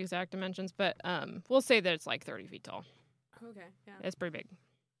me the exact dimensions, but we'll say that it's like 30 feet tall. Okay, yeah. It's pretty big.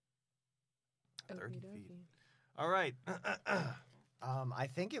 30 feet. Okey-dokey. All right. I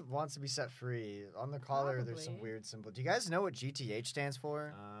think it wants to be set free. On the collar, there's some Probably. weird symbol. Do you guys know what GTH stands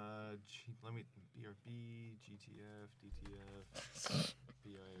for? Let me BRB, GTF, DTF,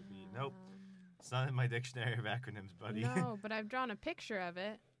 BIB. Nope, it's not in my dictionary of acronyms, buddy. No, but I've drawn a picture of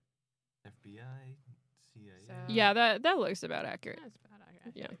it. FBI, CIA. So- Yeah, that looks about accurate. That's about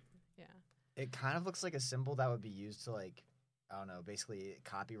accurate. Yeah. Yeah. It kind of looks like a symbol that would be used to like, I don't know, basically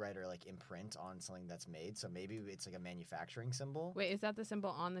copyright or like imprint on something that's made. So maybe it's like a manufacturing symbol. Wait, is that the symbol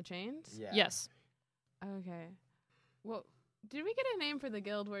on the chains? Yeah. Yes. Okay. Well, did we get a name for the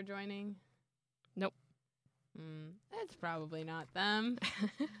guild we're joining? Nope. That's probably not them.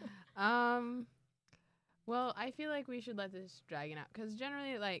 Well, I feel like we should let this dragon out because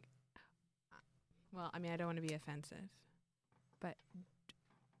generally, like, well, I mean, I don't want to be offensive, but,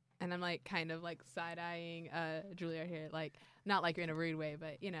 and I'm like kind of like side eyeing Julia here, like not like in a rude way,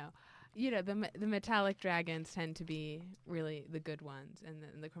 but you know, the metallic dragons tend to be really the good ones, and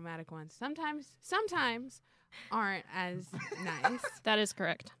the chromatic ones sometimes aren't as nice. That is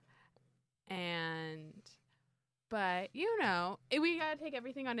correct. But we gotta take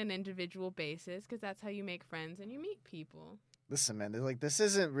everything on an individual basis because that's how you make friends and you meet people. Listen, man, this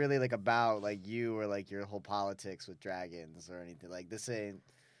isn't really about you or your whole politics with dragons or anything. This ain't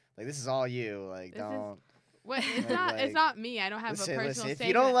this is all you. Don't. It's not me. I don't have a personal listen, if say.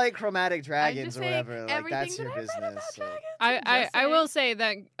 you don't like chromatic dragons or saying whatever, that's your business. I will say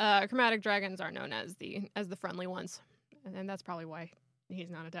that chromatic dragons are known as the friendly ones, and that's probably why he's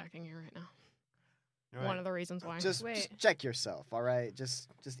not attacking you right now. Right. One of the reasons why. Just check yourself, all right? Just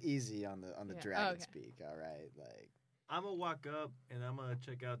easy on the dragon speak, all right? I'm gonna walk up and I'm gonna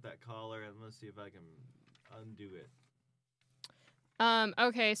check out that collar and let's see if I can undo it.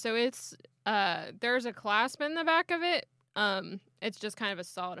 Okay, so it's there's a clasp in the back of it. It's just kind of a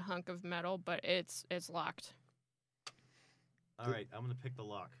solid hunk of metal, but it's locked. All right, I'm gonna pick the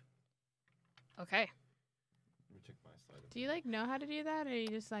lock. Okay. Let me check my sleight of hand. Do you know how to do that, or are you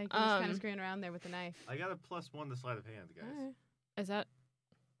just kind of screwing around there with a knife? I got a +1 to sleight of hand, guys. Right. Is that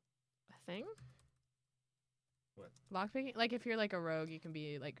a thing? What? Lockpicking? If you're a rogue, you can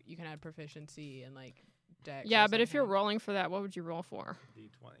be you can add proficiency and dex. Yeah, but if you're rolling for that, what would you roll for? D20.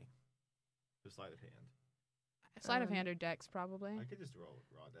 For sleight of hand. Sleight of hand or dex, probably. I could just roll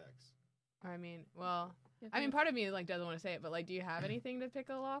raw dex. Or part of me doesn't want to say it, but do you have anything to pick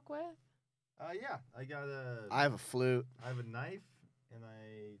a lock with? Yeah, I got I have a flute. I have a knife and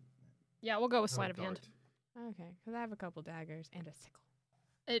Yeah, we'll go with have sleight a of hand. dart. Okay, because I have a couple daggers and a sickle.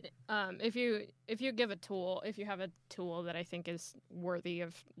 If you give a tool, if you have a tool that I think is worthy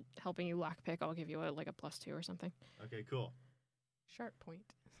of helping you lockpick, I'll give you a +2 or something. Okay, cool. Sharp point.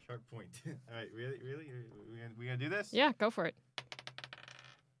 Sharp point. All right, really? We gonna do this? Yeah, go for it.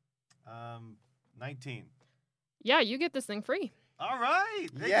 19. Yeah, you get this thing free. All right.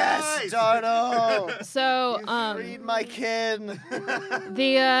 Hey Yes, guys! Darno. So, You freed my kin.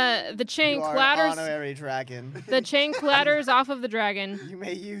 the chain You are clatters. an honorary dragon. The chain clatters off of the dragon. You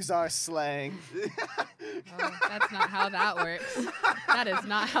may use our slang. Oh, that's not how that works. That is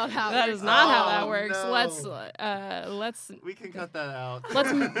not how that works. That is not how that Oh, works. no. Let's We can cut that out.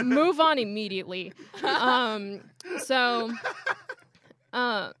 let's move on immediately.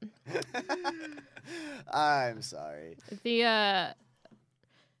 I'm sorry. The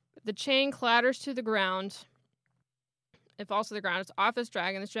chain clatters to the ground. It falls to the ground. It's off this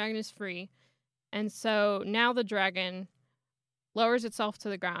dragon. This dragon is free. And so now the dragon lowers itself to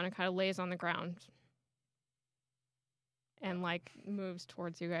the ground and kind of lays on the ground. And moves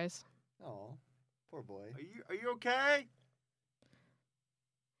towards you guys. Oh, poor boy. Are you okay?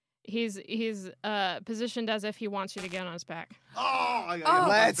 He's positioned as if he wants you to get on his back. Oh,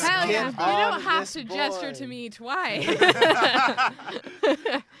 let's hell get yeah. on You don't have this to gesture boy. to me twice. I'm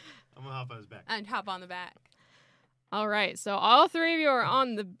gonna hop on his back. And hop on the back. All right, so all three of you are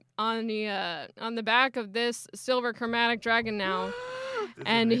on the back of this silver chromatic dragon now, This is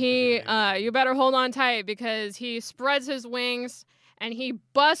and amazing. you better hold on tight because he spreads his wings and he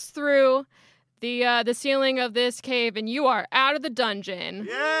busts through the ceiling of this cave, and you are out of the dungeon,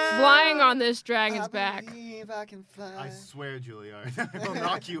 Yeah! flying on this dragon's back. I believe I can fly. I swear, Juilliard, I'll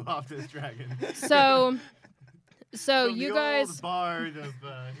knock you off this dragon. So From you the guys, old bard of.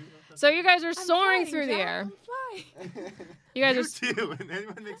 so you guys are I'm soaring flying, through the Jack, air. I'm flying. You guys You are too. And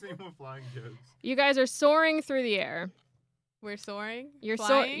anyone makes any more flying jokes. you guys are soaring through the air. We're soaring. You're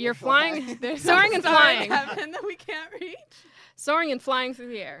flying. you're flying, There's soaring and flying, heaven that we can't reach. soaring and flying through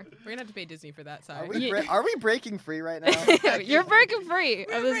the air. We're gonna have to pay Disney for that. Are Sorry. we, Yeah. are we breaking free right now? You're breaking free of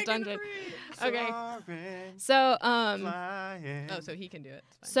We're this breaking dungeon. free. Okay. Soaring, So flying. Oh, so he can do it.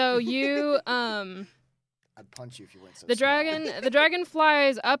 It's fine. so you I'd punch you if you weren't so the small. dragon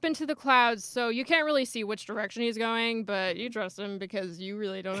flies up into the clouds, so you can't really see which direction he's going, but you trust him because you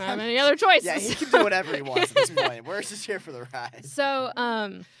really don't have any other choices. Yeah, he can do whatever he wants at this point. We're just here for the ride. So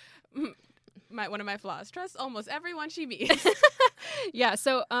one of my flaws. Trust almost everyone she meets. yeah,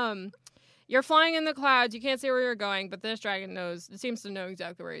 so you're flying in the clouds. You can't see where you're going, but this dragon knows. It seems to know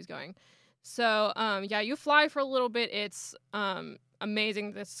exactly where he's going. So yeah, you fly for a little bit. It's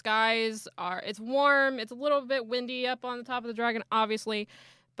amazing. The skies it's warm. It's a little bit windy up on the top of the dragon, obviously,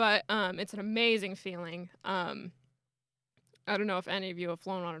 but it's an amazing feeling. I don't know if any of you have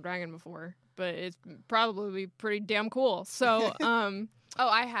flown on a dragon before, but it's probably pretty damn cool. So Oh,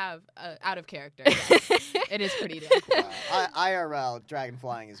 I have out of character. Yes. It is pretty damn cool. IRL, dragon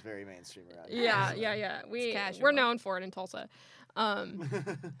flying is very mainstream around here. yeah. casual. We're known for it in Tulsa.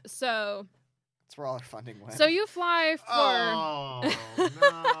 So That's where all our funding went. so you fly for. Oh,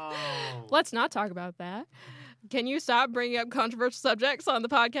 no. Let's not talk about that. Can you stop bringing up controversial subjects on the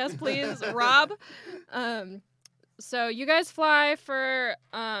podcast, please, Rob? So you guys fly for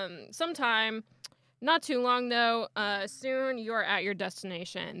some time. Not too long, though. Soon you're at your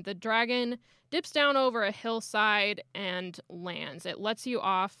destination. The dragon dips down over a hillside and lands. It lets you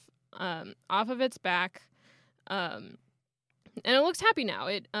off of its back. And it looks happy now.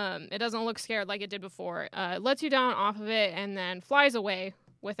 It doesn't look scared like it did before. It lets you down off of it and then flies away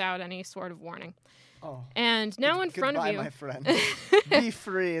without any sort of warning. Oh. And now in front of you, my friend. Be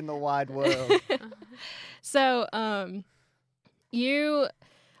free in the wide world. So, you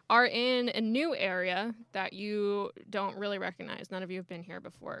are in a new area that you don't really recognize. None of you have been here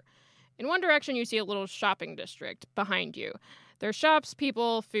before. In one direction, you see a little shopping district behind you. There's shops,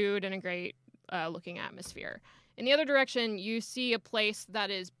 people, food, and a great looking atmosphere. In the other direction, you see a place that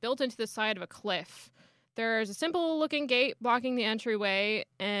is built into the side of a cliff. There's a simple-looking gate blocking the entryway,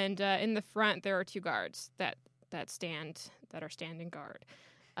 and in the front, there are 2 guards that are standing guard.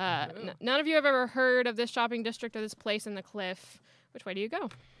 None of you have ever heard of this shopping district or this place in the cliff. Which way do you go?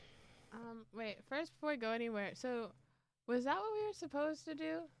 Wait, first before we go anywhere, so was that what we were supposed to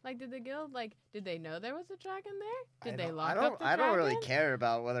do? Like, did the guild, did they know there was a dragon there? Did they lock up the dragon? I don't really care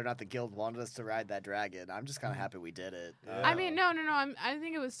about whether or not the guild wanted us to ride that dragon. I'm just kind of happy we did it. I mean, no. I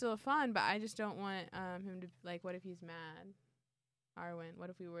think it was still fun, but I just don't want him to, what if he's mad? Arwen, what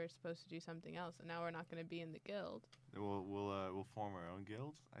if we were supposed to do something else and now we're not going to be in the guild? We'll form our own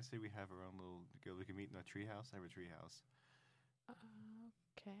guild. I say we have our own little guild. We can meet in a treehouse. I have a treehouse.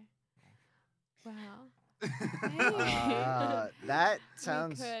 Okay. Well. That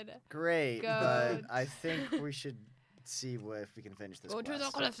sounds great, but I think we should see if we can finish this quest. Go to the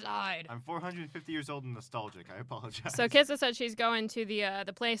cliffside. I'm 450 years old and nostalgic. I apologize. So Kissa said she's going to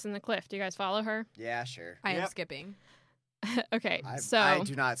the place in the cliff. Do you guys follow her? Yeah, sure. I am skipping. Okay, I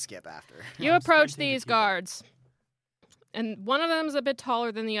do not skip after. You approach these guards, and one of them is a bit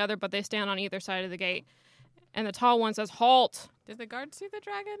taller than the other, but they stand on either side of the gate. And the tall one says, "Halt!" Did the guard see the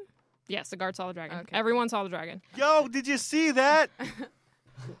dragon? Yes, the guard saw the dragon. Okay. Everyone saw the dragon. Yo, did you see that?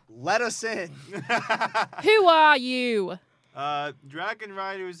 Let us in. Who are you? Dragon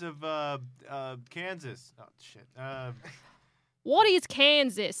Riders of Kansas. Oh shit. What is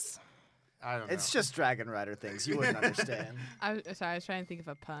Kansas? I don't know. It's just Dragon Rider things. You wouldn't understand. I was trying to think of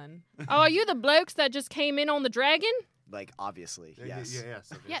a pun. Oh, are you the blokes that just came in on the dragon? Obviously, yes.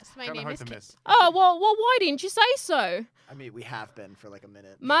 Yes. Yes, my name is Kit. Oh, well, why didn't you say so? I mean, we have been for a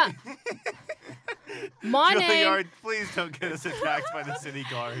minute. My name... Juilliard, please don't get us attacked by the city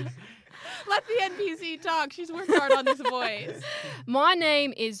guard. Let the NPC talk. She's worked hard on this voice. My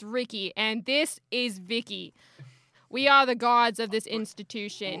name is Ricky, and this is Vicky. We are the guards of this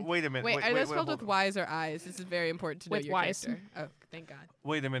institution. Wait a minute. Wait, are those spelled with Y's or I's? This is very important to know with your Y's. character. Oh, thank God.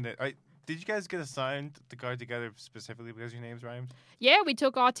 Wait a minute. Did you guys get assigned to guard together specifically because your names rhymed? Yeah, we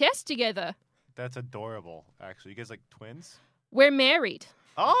took our test together. That's adorable, actually. You guys We're married.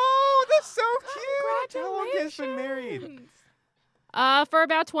 Oh, that's so cute. How long have you guys been married? For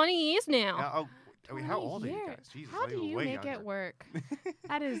about 20 years now. How old are you guys? Jesus, How do you way make younger. it work?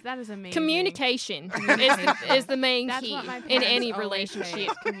 That is amazing. Communication is the main That's key what my in parents any always say,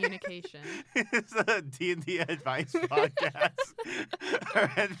 relationship. is communication. It's a D&D advice podcast. Our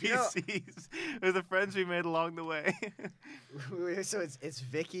NPCs are the friends we made along the way. So it's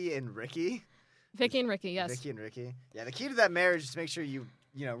Vicky and Ricky? Vicky and Ricky, yes. Vicky and Ricky. Yeah, the key to that marriage is to make sure you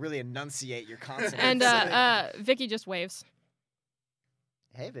really enunciate your consonants. And Vicky just waves.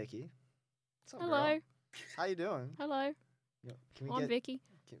 Hey, Vicky. What's up, Hello. girl? How you doing? hello. Can we I'm Vicky.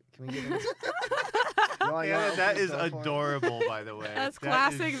 Can we get in? Yeah, that is adorable, by the way. That's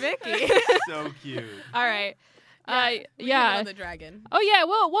That classic is Vicky. So cute. All right. We Yeah. can the dragon. Oh yeah,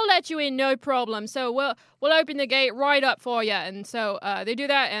 we'll let you in, no problem. So we'll open the gate right up for you, and so they do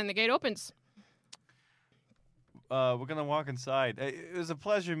that, and the gate opens. We're gonna walk inside. It was a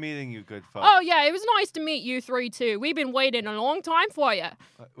pleasure meeting you, good folks. Oh yeah, it was nice to meet you three too. We've been waiting a long time for you.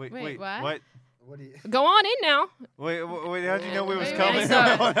 Wait, what? What do you? Go on in now. Wait, how'd you know we was Wait, coming?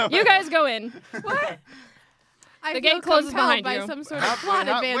 So you guys go in. What? I The feel gate closes compelled behind by you. some sort of plot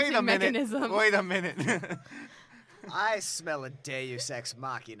advancing mechanism. Wait a minute. I smell a Deus Ex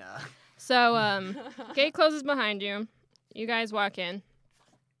Machina. So gate closes behind you. You guys walk in.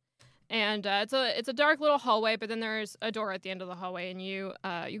 And it's a dark little hallway, but then there's a door at the end of the hallway, and you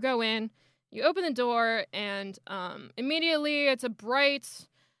go in, you open the door, and immediately it's a bright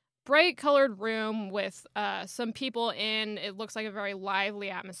colored room with some people in. It looks like a very lively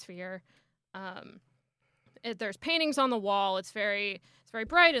atmosphere. There's paintings on the wall. It's very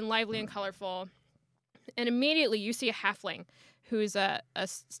bright and lively and colorful. And immediately you see a halfling who's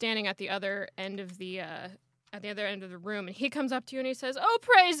standing at the other end of the room, and he comes up to you and he says, "Oh,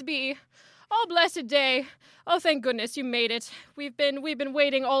 praise be! all blessed day. Oh, thank goodness you made it. We've been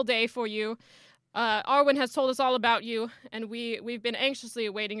waiting all day for you. Arwen has told us all about you, and we've been anxiously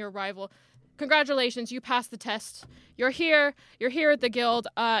awaiting your arrival. Congratulations, you passed the test. You're here at the guild.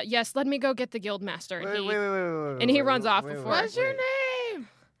 Yes, let me go get the guild master. Wait. And he runs off before. What's your name?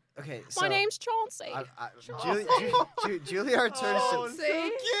 Okay, so My name's Chauncey. Juilliard turns Oh, to so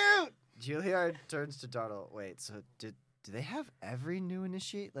cute. Juilliard turns to Dartle. Wait, so do they have every new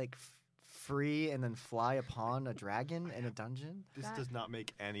initiate like free and then fly upon a dragon in a dungeon? This does not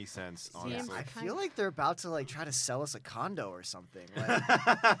make any sense, Seems honestly. I feel like they're about to like try to sell us a condo or something. Like,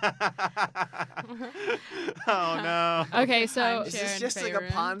 Oh no. Okay, so is this just like a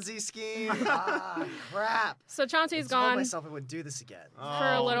Ponzi scheme? Ah, crap. so Chauncey's I told gone myself I wouldn't do this again. for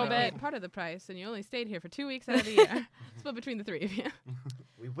a Oh, little no. bit. Part of the price, and you only stayed here for 2 weeks out of the year. Split between the 3 of you.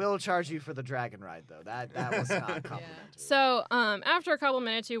 We will charge you for the dragon ride, though. That was not complimentary. So, after a couple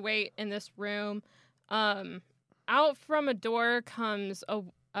minutes, you wait in this room. Out from a door comes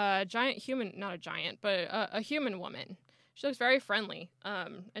a giant human, not a giant, but a human woman. She looks very friendly.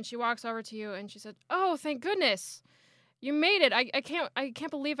 And she walks over to you and she said, "Oh, thank goodness, you made it! I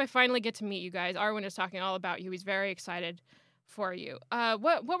can't believe I finally get to meet you guys. Arwen is talking all about you. He's very excited for you.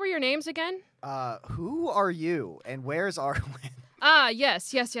 What were your names again?" Who are you, and where's Arwen?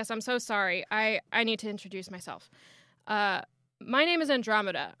 Yes. I'm so sorry. I need to introduce myself. My name is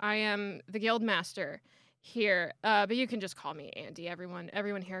Andromeda. I am the guild master here, but you can just call me Andy.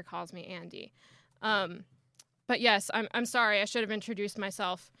 Everyone here calls me Andy. But yes, I'm sorry. I should have introduced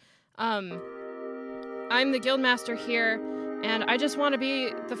myself. I'm the guild master here, and I just want to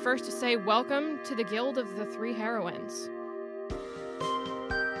be the first to say welcome to the Guild of the Three Heroines.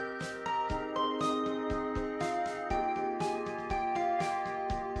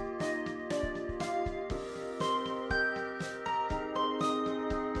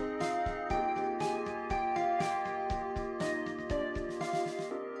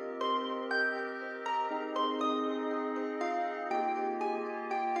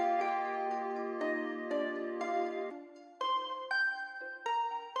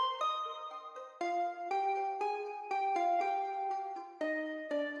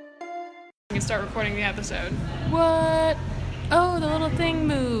 We can start recording the episode. What? Oh, the little thing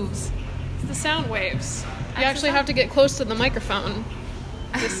moves. It's the sound waves. You actually have to get close to the microphone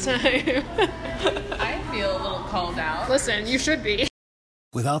this time. I feel a little called out. Listen, you should be.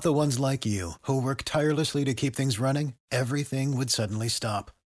 Without the ones like you, who work tirelessly to keep things running, everything would suddenly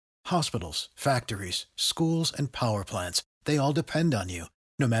stop. Hospitals, factories, schools, and power plants, they all depend on you.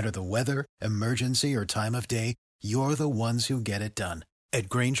 No matter the weather, emergency, or time of day, you're the ones who get it done. At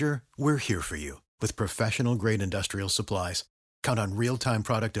Grainger, we're here for you with professional-grade industrial supplies. Count on real-time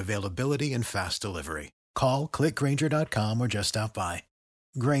product availability and fast delivery. Call, click Grainger.com, or just stop by.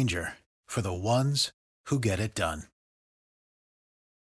 Grainger, for the ones who get it done.